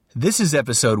This is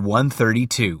episode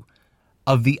 132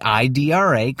 of the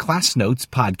IDRA Class Notes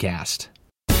Podcast.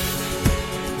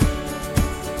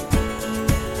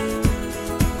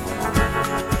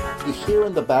 You hear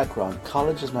in the background,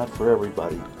 college is not for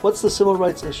everybody. What's the civil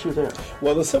rights issue there?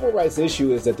 Well, the civil rights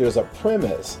issue is that there's a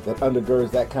premise that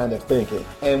undergirds that kind of thinking.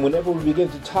 And whenever we begin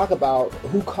to talk about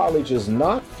who college is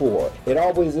not for, it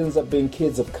always ends up being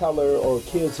kids of color or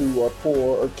kids who are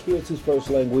poor or kids whose first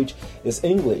language is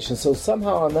English. And so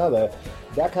somehow or another,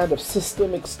 that kind of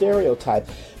systemic stereotype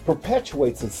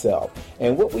perpetuates itself.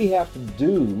 And what we have to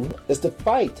do is to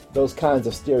fight those kinds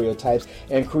of stereotypes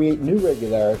and create new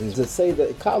regularities to say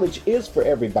that college is for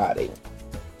everybody.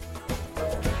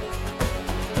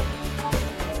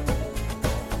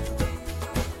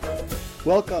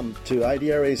 Welcome to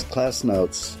IDRA's Class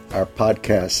Notes, our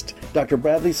podcast. Dr.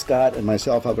 Bradley Scott and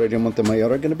myself, Aurelio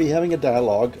Montemayor, are going to be having a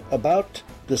dialogue about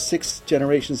the 6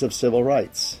 generations of civil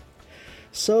rights.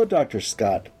 So, Dr.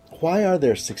 Scott, why are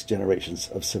there 6 generations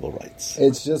of civil rights?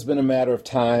 It's just been a matter of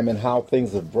time and how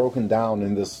things have broken down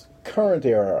in this current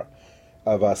era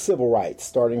of civil rights,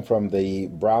 starting from the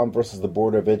Brown versus the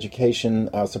Board of Education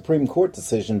Supreme Court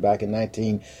decision back in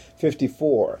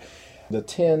 1954. The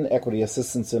 10 equity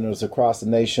assistance centers across the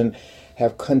nation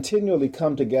have continually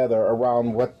come together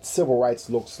around what civil rights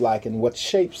looks like and what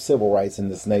shapes civil rights in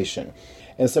this nation.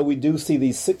 And so we do see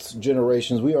these 6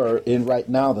 generations. We are in right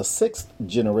now the 6th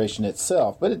generation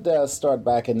itself, but it does start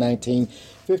back in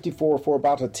 1954 for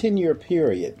about a 10-year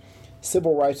period.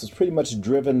 Civil rights was pretty much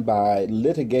driven by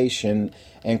litigation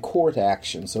and court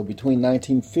action. So between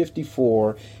 1954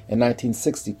 and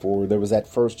 1964, there was that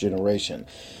first generation.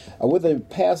 With the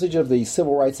passage of the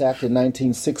Civil Rights Act in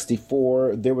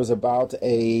 1964, there was about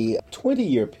a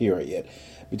 20-year period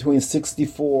between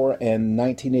 64 and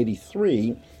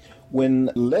 1983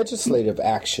 when legislative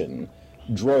action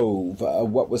drove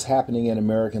what was happening in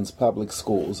Americans' public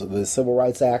schools. The Civil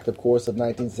Rights Act, of course, of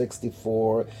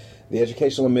 1964, the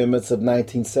Educational Amendments of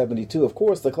 1972, of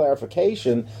course, the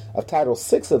clarification of Title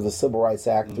VI of the Civil Rights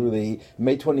Act through the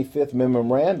May 25th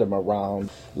memorandum around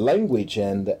language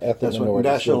and ethnic That's when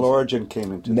minorities. national origin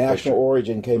came into the picture. National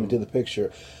origin came into the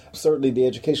picture. Certainly, the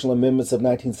Educational Amendments of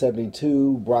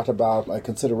 1972 brought about a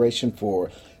consideration for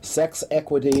sex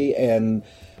equity, and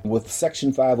with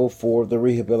Section 504 of the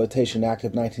Rehabilitation Act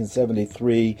of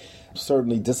 1973,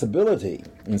 certainly disability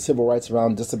and civil rights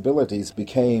around disabilities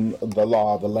became the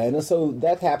law of the land. And so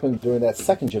that happened during that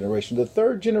second generation. The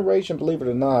third generation, believe it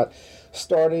or not,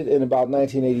 started in about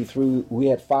 1983. We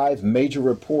had 5 major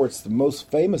reports, the most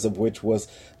famous of which was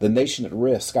The Nation at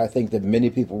Risk, I think that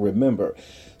many people remember.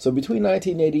 So between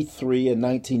 1983 and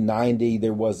 1990,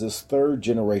 there was this third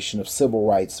generation of civil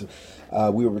rights.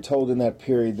 We were told in that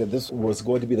period that this was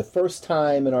going to be the first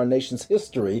time in our nation's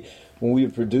history when we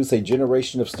would produce a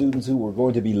generation of students who were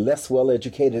going to be less well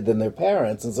educated than their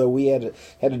parents, and so we had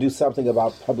to do something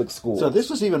about public schools. So this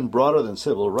was even broader than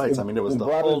civil rights. I mean, it was the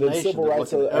whole nation civil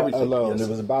rights alone. Yes. It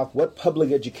was about what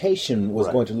public education was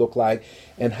going to look like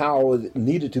and how it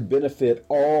needed to benefit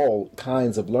all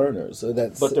kinds of learners. So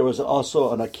but there was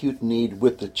also an acute need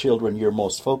with the children you're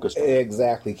most focused on.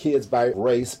 Exactly. Kids by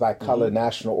race, by color,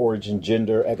 national origin,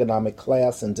 gender, economic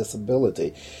class, and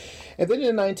disability. And then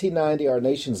in 1990, our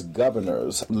nation's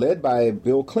governors, led by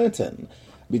Bill Clinton,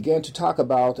 began to talk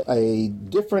about a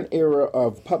different era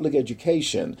of public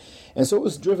education. And so it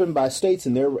was driven by states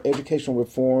and their educational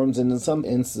reforms, and in some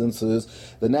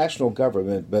instances, the national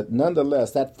government. But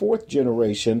nonetheless, that fourth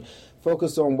generation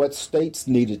focused on what states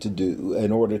needed to do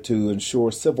in order to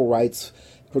ensure civil rights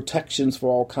protections for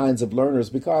all kinds of learners,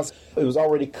 because it was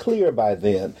already clear by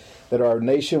then that our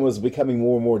nation was becoming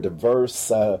more and more diverse.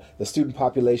 The student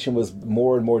population was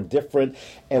more and more different,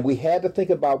 and we had to think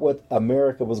about what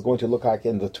America was going to look like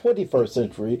in the 21st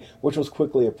century, which was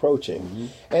quickly approaching.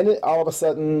 And all of a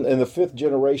sudden, in the 5th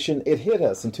generation, it hit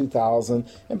us in 2000,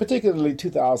 and particularly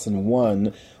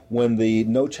 2001, when the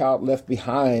No Child Left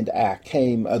Behind Act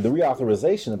came, the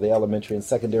reauthorization of the Elementary and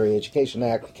Secondary Education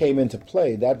Act came into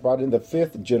play. That brought in the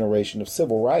 5th generation of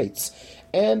civil rights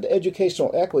and educational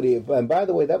equity. And by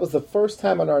the way, that was the first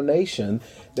time in our nation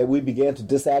that we began to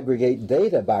disaggregate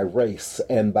data by race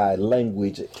and by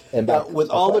language. And by with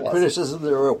all the criticism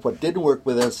there were, what didn't work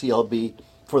with NCLB,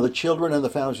 for the children and the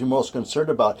families you're most concerned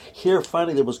about, here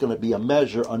finally there was going to be a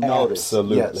measure, a notice.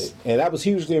 Absolutely. Yes. And that was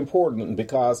hugely important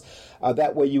because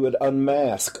that way you would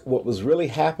unmask what was really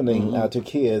happening to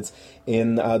kids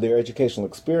in their educational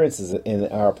experiences in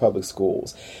our public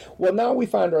schools. Well, now we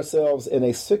find ourselves in a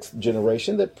 6th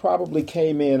generation that probably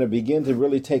came in and began to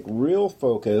really take real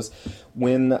focus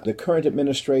when the current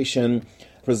administration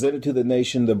presented to the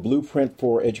nation the blueprint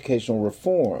for educational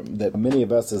reform that many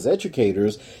of us as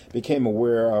educators became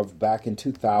aware of back in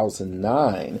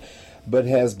 2009, but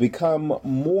has become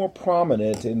more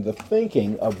prominent in the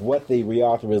thinking of what the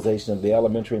reauthorization of the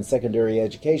Elementary and Secondary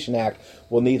Education Act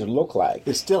will need to look like.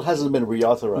 It still hasn't been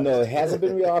reauthorized. No, it hasn't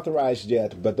been reauthorized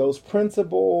yet, but those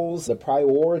principles, the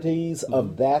priorities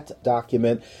of that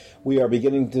document, we are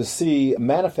beginning to see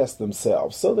manifest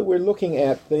themselves, so that we're looking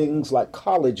at things like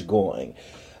college going,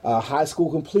 high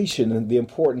school completion and the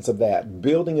importance of that,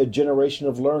 building a generation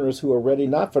of learners who are ready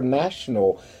not for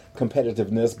national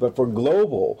competitiveness, but for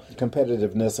global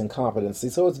competitiveness and competency.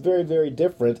 So it's very, very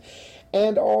different.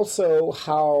 And also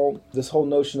how this whole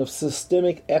notion of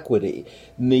systemic equity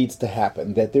needs to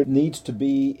happen, that there needs to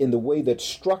be, in the way that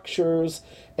structures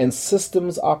and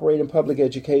systems operate in public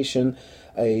education,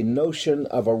 a notion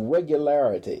of a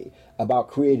regularity about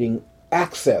creating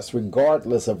access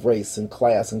regardless of race and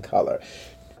class and color.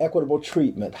 Equitable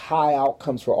treatment, high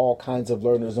outcomes for all kinds of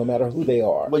learners, no matter who they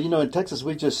are. Well, in Texas,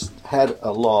 we just had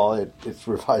a law, it's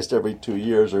revised every 2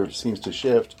 years, or it seems to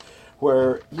shift,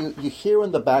 where you hear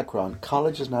in the background,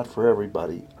 college is not for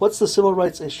everybody. What's the civil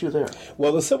rights issue there?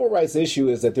 Well, the civil rights issue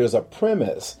is that there's a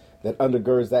premise that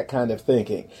undergirds that kind of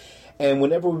thinking. And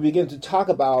whenever we begin to talk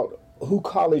about who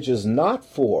college is not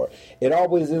for, it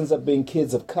always ends up being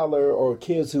kids of color or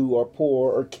kids who are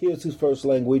poor or kids whose first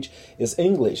language is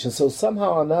English. And so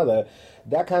somehow or another,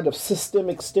 that kind of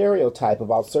systemic stereotype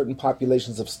about certain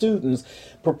populations of students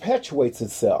perpetuates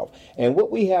itself. And what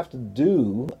we have to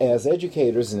do as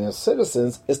educators and as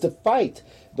citizens is to fight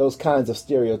those kinds of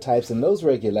stereotypes and those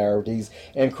regularities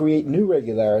and create new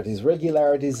regularities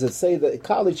that say that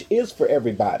college is for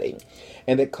everybody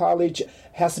and that college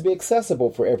has to be accessible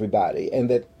for everybody, and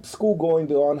that school going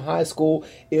beyond high school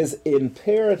is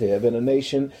imperative in a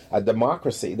nation, a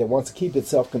democracy that wants to keep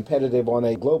itself competitive on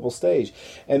a global stage.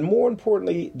 And more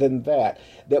importantly than that,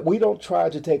 that we don't try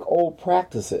to take old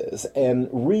practices and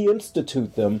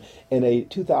reinstitute them in a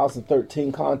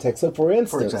 2013 context. So for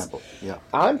instance, example,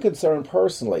 I'm concerned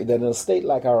personally that in a state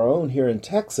like our own here in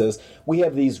Texas, we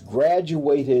have these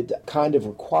graduated kind of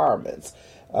requirements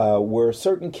where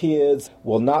certain kids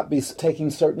will not be taking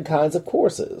certain kinds of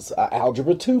courses,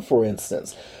 Algebra 2, for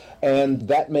instance. And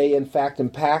that may, in fact,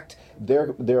 impact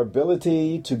their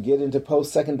ability to get into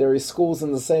post-secondary schools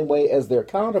in the same way as their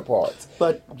counterparts.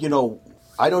 But,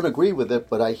 I don't agree with it,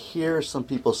 but I hear some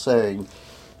people saying,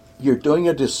 you're doing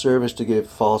a disservice to give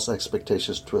false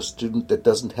expectations to a student that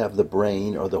doesn't have the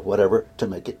brain or the whatever to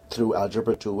make it through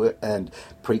Algebra 2 and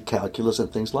pre-calculus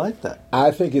and things like that.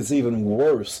 I think it's even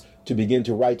worse to begin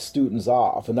to write students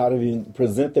off and not even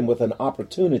present them with an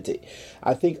opportunity.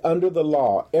 I think under the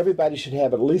law, everybody should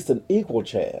have at least an equal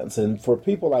chance. And for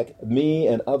people like me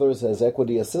and others as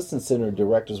Equity Assistance Center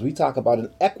directors, we talk about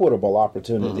an equitable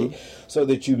opportunity so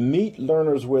that you meet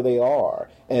learners where they are.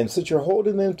 And since you're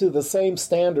holding them to the same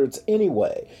standards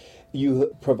anyway,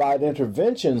 you provide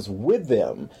interventions with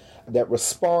them that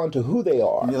respond to who they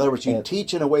are. In other words, you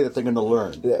teach in a way that they're going to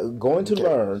learn. They're going to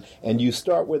learn, and you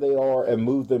start where they are and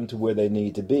move them to where they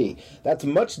need to be. That's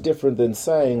much different than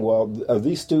saying, well,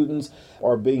 these students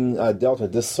are being dealt a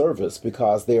disservice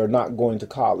because they are not going to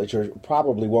college or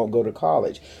probably won't go to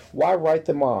college. Why write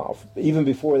them off even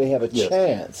before they have a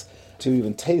chance to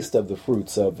even taste of the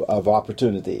fruits of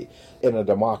opportunity in a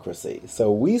democracy?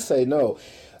 So we say no.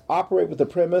 Operate with the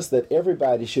premise that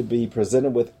everybody should be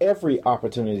presented with every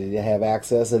opportunity to have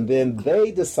access, and then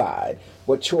they decide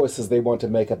what choices they want to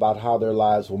make about how their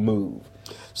lives will move.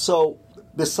 So,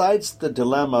 besides the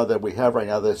dilemma that we have right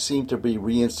now that seem to be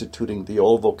reinstituting the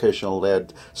old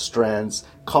vocational-led strands,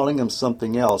 calling them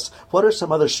something else, what are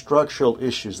some other structural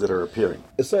issues that are appearing?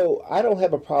 So I don't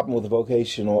have a problem with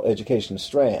vocational education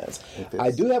strands.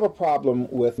 I do have a problem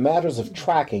with matters of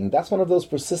tracking. That's one of those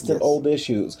persistent old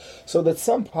issues, so that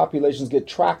some populations get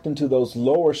tracked into those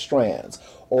lower strands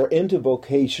or into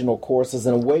vocational courses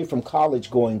and away from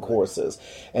college-going courses.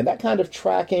 And that kind of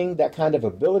tracking, that kind of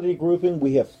ability grouping,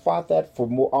 we have fought that for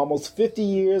almost 50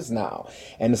 years now.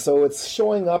 And so it's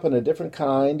showing up in a different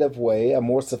kind of way, a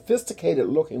more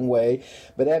sophisticated-looking way.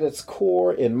 But at its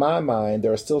core, in my mind,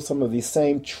 there are still some of these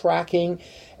same tracking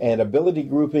and ability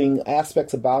grouping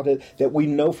aspects about it that we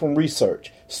know from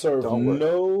research serve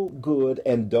no good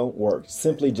and don't work.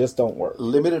 Simply just don't work.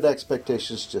 Limited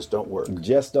expectations just don't work.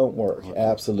 Just don't work.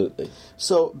 Absolutely.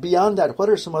 So beyond that, what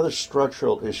are some other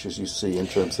structural issues you see in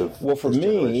terms of... Well, for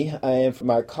me and for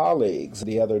my colleagues,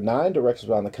 the other 9 directors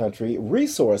around the country,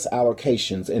 resource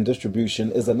allocations and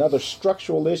distribution is another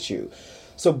structural issue.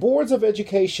 So boards of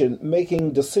education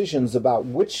making decisions about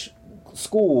which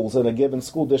schools in a given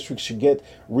school district should get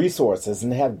resources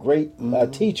and have great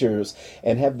teachers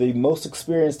and have the most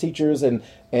experienced teachers and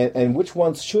which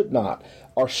ones should not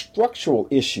are structural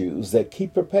issues that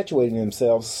keep perpetuating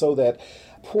themselves so that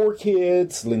poor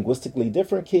kids, linguistically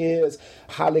different kids,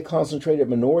 highly concentrated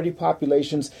minority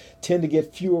populations tend to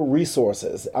get fewer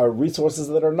resources, resources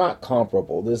that are not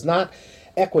comparable. There's not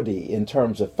equity in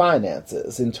terms of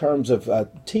finances, in terms of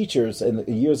teachers and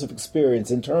years of experience,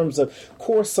 in terms of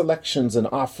course selections and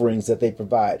offerings that they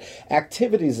provide,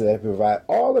 activities that they provide,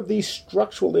 all of these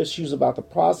structural issues about the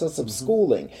process of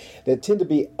schooling that tend to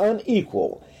be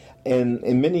unequal and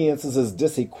in many instances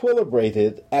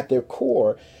disequilibrated at their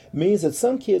core means that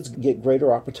some kids get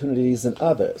greater opportunities than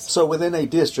others. So within a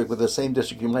district, with the same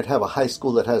district, you might have a high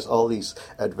school that has all these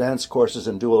advanced courses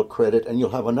and dual credit, and you'll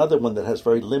have another one that has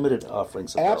very limited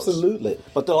offerings of Absolutely. those.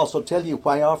 But they'll also tell you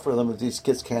why offer them if these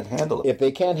kids can't handle it. If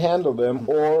they can't handle them,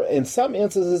 or in some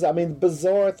instances,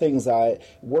 bizarre things. I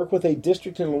work with a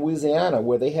district in Louisiana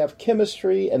where they have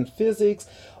chemistry and physics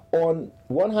on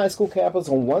one high school campus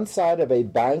on one side of a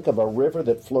bank of a river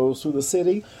that flows through the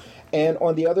city, and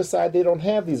on the other side they don't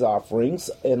have these offerings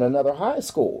in another high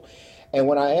school. And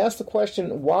when I asked the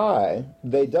question why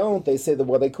they don't, they said that,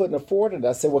 well, they couldn't afford it.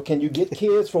 I said, well, can you get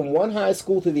kids from one high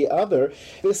school to the other?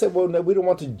 They said, well, no, we don't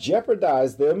want to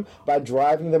jeopardize them by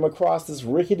driving them across this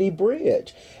rickety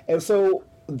bridge. And so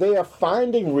they are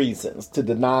finding reasons to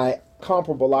deny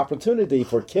comparable opportunity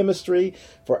for chemistry,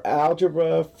 for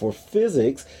algebra, for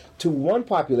physics to one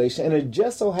population. And it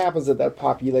just so happens that that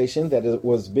population that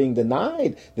was being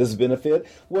denied this benefit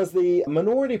was the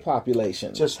minority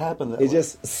population. Just happened that way. It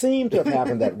just seemed to have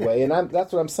happened that way. And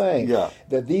that's what I'm saying. Yeah.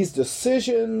 That these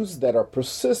decisions that are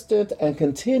persistent and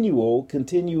continue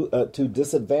to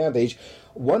disadvantage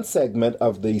one segment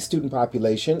of the student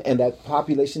population, and that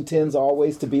population tends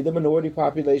always to be the minority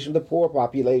population, the poor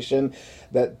population,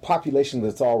 that population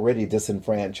that's already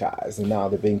disenfranchised, and now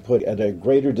they're being put at a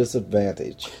greater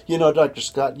disadvantage. You know, Dr.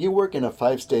 Scott, you work in a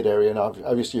 5-state area, and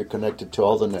obviously you're connected to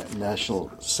all the national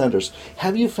centers.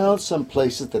 Have you found some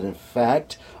places that, in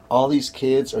fact, all these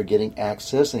kids are getting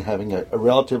access and having a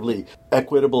relatively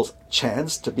equitable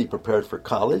chance to be prepared for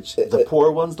college? The poor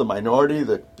ones, the minority,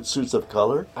 the students of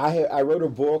color? I wrote a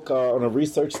book on a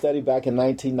research study back in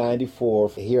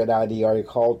 1994 here at IDRA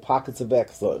called Pockets of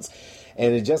Excellence.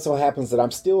 And it just so happens that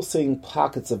I'm still seeing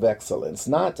pockets of excellence,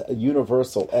 not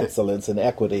universal excellence and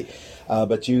equity,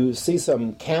 but you see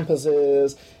some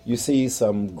campuses, you see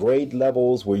some grade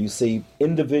levels where you see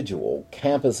individual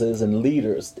campuses and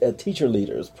leaders, teacher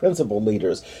leaders, principal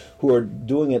leaders who are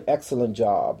doing an excellent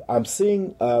job. I'm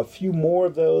seeing a few more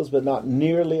of those, but not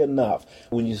nearly enough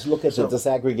when you look at the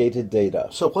disaggregated data.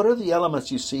 So what are the elements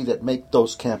you see that make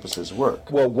those campuses work?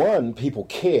 Well, one, people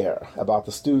care about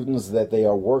the students that they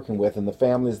are working with and the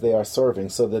families they are serving,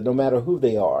 so that no matter who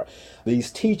they are,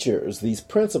 these teachers, these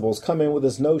principals come in with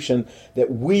this notion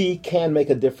that we can make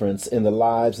a difference in the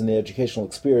lives and the educational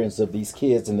experience of these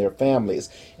kids and their families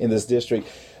in this district.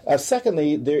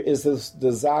 Secondly, there is this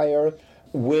desire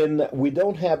when we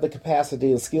don't have the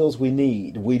capacity and skills we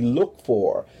need, we look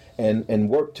for and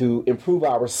work to improve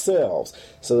ourselves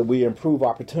so that we improve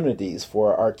opportunities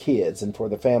for our kids and for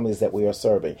the families that we are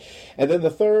serving. And then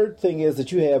the third thing is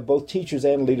that you have both teachers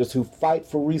and leaders who fight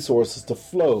for resources to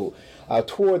flow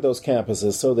toward those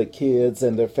campuses so that kids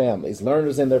and their families,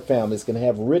 learners and their families, can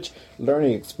have rich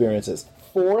learning experiences.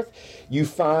 Fourth, you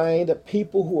find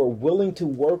people who are willing to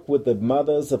work with the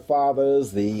mothers, the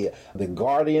fathers, the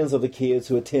guardians of the kids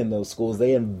who attend those schools.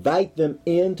 They invite them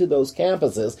into those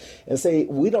campuses and say,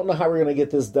 we don't know how we're going to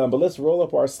get this done, but let's roll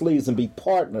up our sleeves and be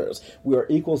partners. We are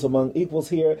equals among equals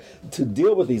here to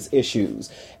deal with these issues.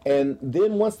 And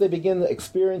then once they begin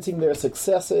experiencing their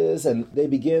successes and they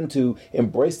begin to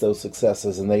embrace those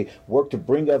successes and they work to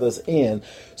bring others in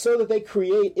so that they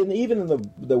create, and even in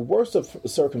the worst of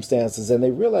circumstances, and they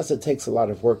realize it takes a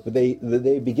lot of work, but they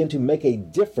begin to make a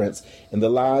difference in the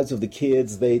lives of the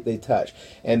kids they touch.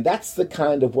 And that's the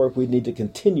kind of work we need to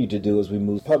continue to do as we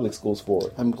move public schools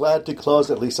forward. I'm glad to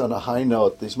close at least on a high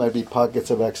note. These might be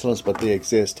pockets of excellence, but they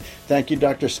exist. Thank you,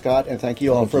 Dr. Scott, and thank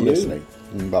you all for listening.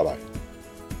 Bye-bye.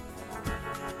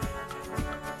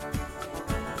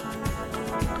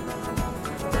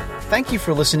 Thank you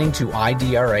for listening to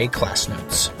IDRA Class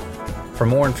Notes. For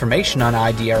more information on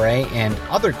IDRA and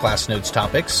other Class Notes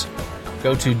topics,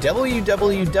 go to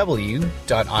www.idra.org.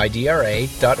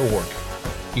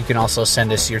 You can also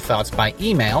send us your thoughts by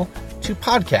email to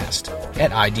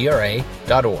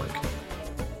podcast@idra.org.